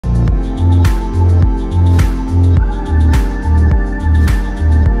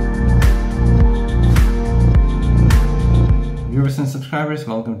subscribers,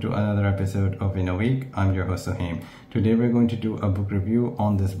 welcome to another episode of In a Week. I'm your host Sohaim. Today we're going to do a book review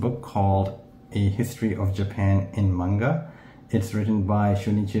on this book called A History of Japan in Manga. It's written by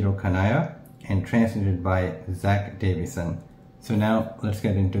Shunichiro Kanaya and translated by Zack Davisson. So now let's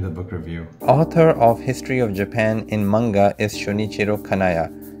get into the book review. Author of History of Japan in Manga is Shunichiro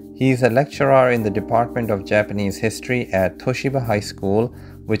Kanaya. He is a lecturer in the Department of Japanese History at Toshiba High School,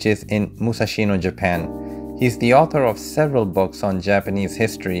 which is in Musashino, Japan. He is the author of several books on Japanese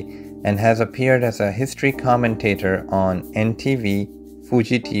history and has appeared as a history commentator on NTV,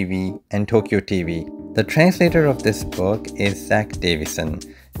 Fuji TV, and Tokyo TV. The translator of this book is Zack Davisson.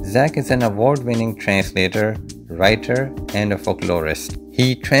 Zack is an award-winning translator, writer, and a folklorist.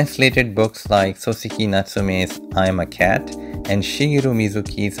 He translated books like Soseki Natsume's I Am a Cat and Shigeru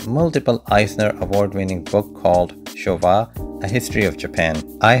Mizuki's multiple Eisner award-winning book called Showa, A History of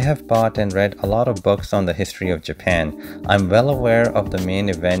Japan. I have bought and read a lot of books on the history of Japan. I'm well aware of the main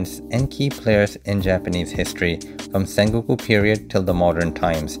events and key players in Japanese history, from Sengoku period till the modern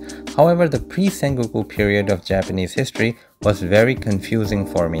times. However, the pre-Sengoku period of Japanese history was very confusing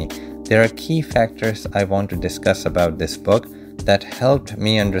for me. There are key factors I want to discuss about this book that helped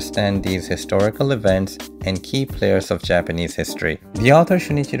me understand these historical events and key players of Japanese history. The author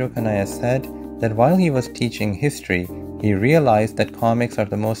Shunichiro Kanaya said that while he was teaching history, he realized that comics are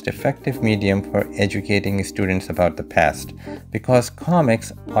the most effective medium for educating students about the past, because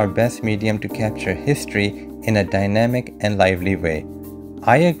comics are best medium to capture history in a dynamic and lively way.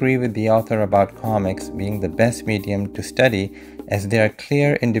 I agree with the author about comics being the best medium to study, as they are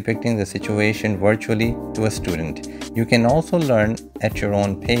clear in depicting the situation virtually to a student. You can also learn at your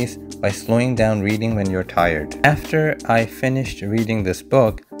own pace by slowing down reading when you're tired. After I finished reading this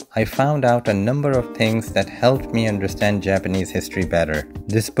book, I found out a number of things that helped me understand Japanese history better.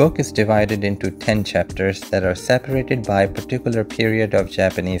 This book is divided into 10 chapters that are separated by a particular period of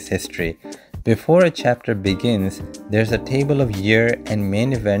Japanese history. Before a chapter begins, there's a table of year and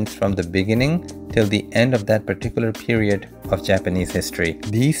main events from the beginning till the end of that particular period of Japanese history.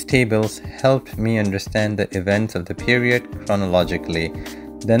 These tables helped me understand the events of the period chronologically.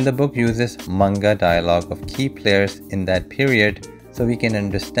 Then the book uses manga dialogue of key players in that period so we can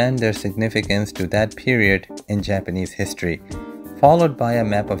understand their significance to that period in Japanese history, followed by a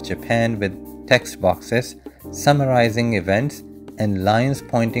map of Japan with text boxes summarizing events and lines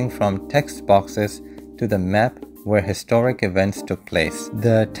pointing from text boxes to the map where historic events took place.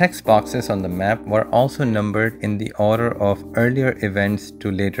 The text boxes on the map were also numbered in the order of earlier events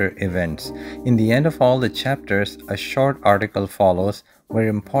to later events. In the end of all the chapters, a short article follows where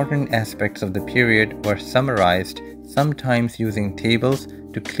important aspects of the period were summarized, sometimes using tables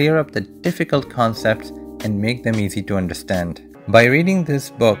to clear up the difficult concepts and make them easy to understand. By reading this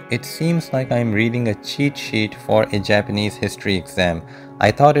book, it seems like I'm reading a cheat sheet for a Japanese history exam.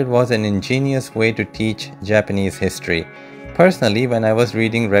 I thought it was an ingenious way to teach Japanese history. Personally, when I was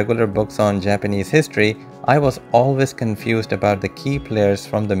reading regular books on Japanese history, I was always confused about the key players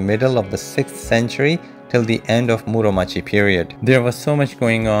from the middle of the 6th century till the end of Muromachi period. There was so much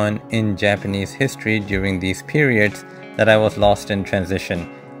going on in Japanese history during these periods that I was lost in transition.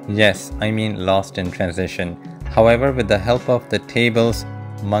 Yes, I mean lost in transition. However, with the help of the tables,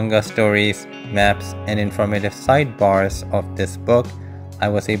 manga stories, maps, and informative sidebars of this book, I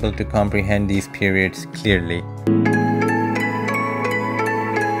was able to comprehend these periods clearly.